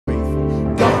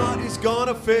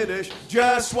gonna finish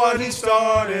just what he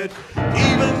started.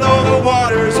 Even though the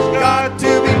waters got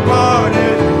to be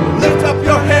parted, lift up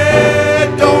your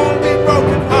head, don't be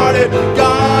brokenhearted.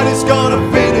 God is gonna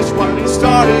finish what he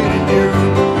started in you.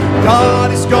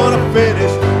 God is gonna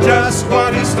finish just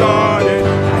what he started.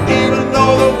 Even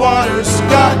though the waters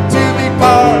got to be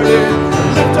parted,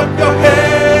 lift up your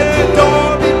head,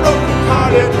 don't be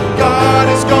brokenhearted. God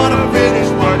is gonna finish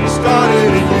what he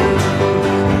started in you.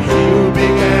 He who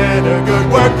began a good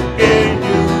work in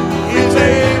you is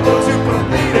able to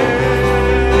complete it.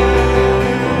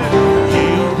 He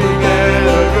who began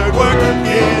a good work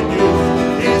in you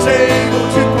is able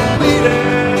to complete it.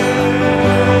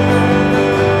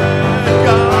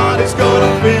 God is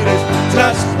gonna finish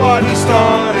just what he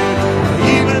started.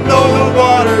 Even though the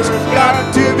waters got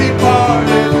to be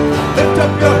parted, lift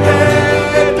up your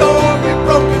head, don't be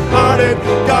brokenhearted.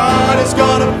 God is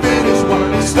gonna finish what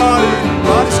he started.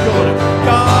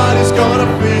 God is gonna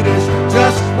finish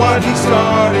just what he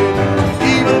started.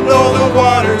 Even though the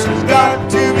waters got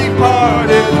to be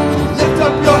parted, lift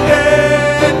up your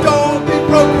head, don't be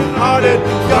brokenhearted.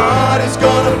 God is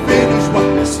gonna finish what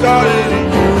he started in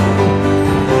you.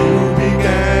 Who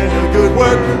began a good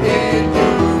work in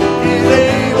you is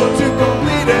able to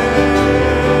complete it.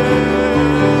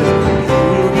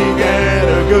 Who began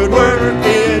a good work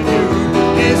in you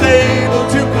is able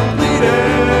to complete it.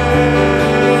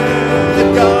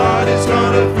 God is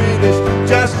gonna finish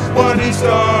just what he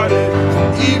started.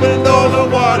 Even though the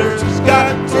waters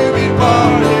got to be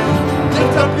parted,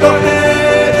 lift up your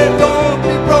head, don't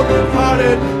be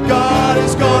brokenhearted. God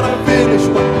is gonna finish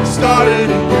what he started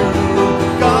in you.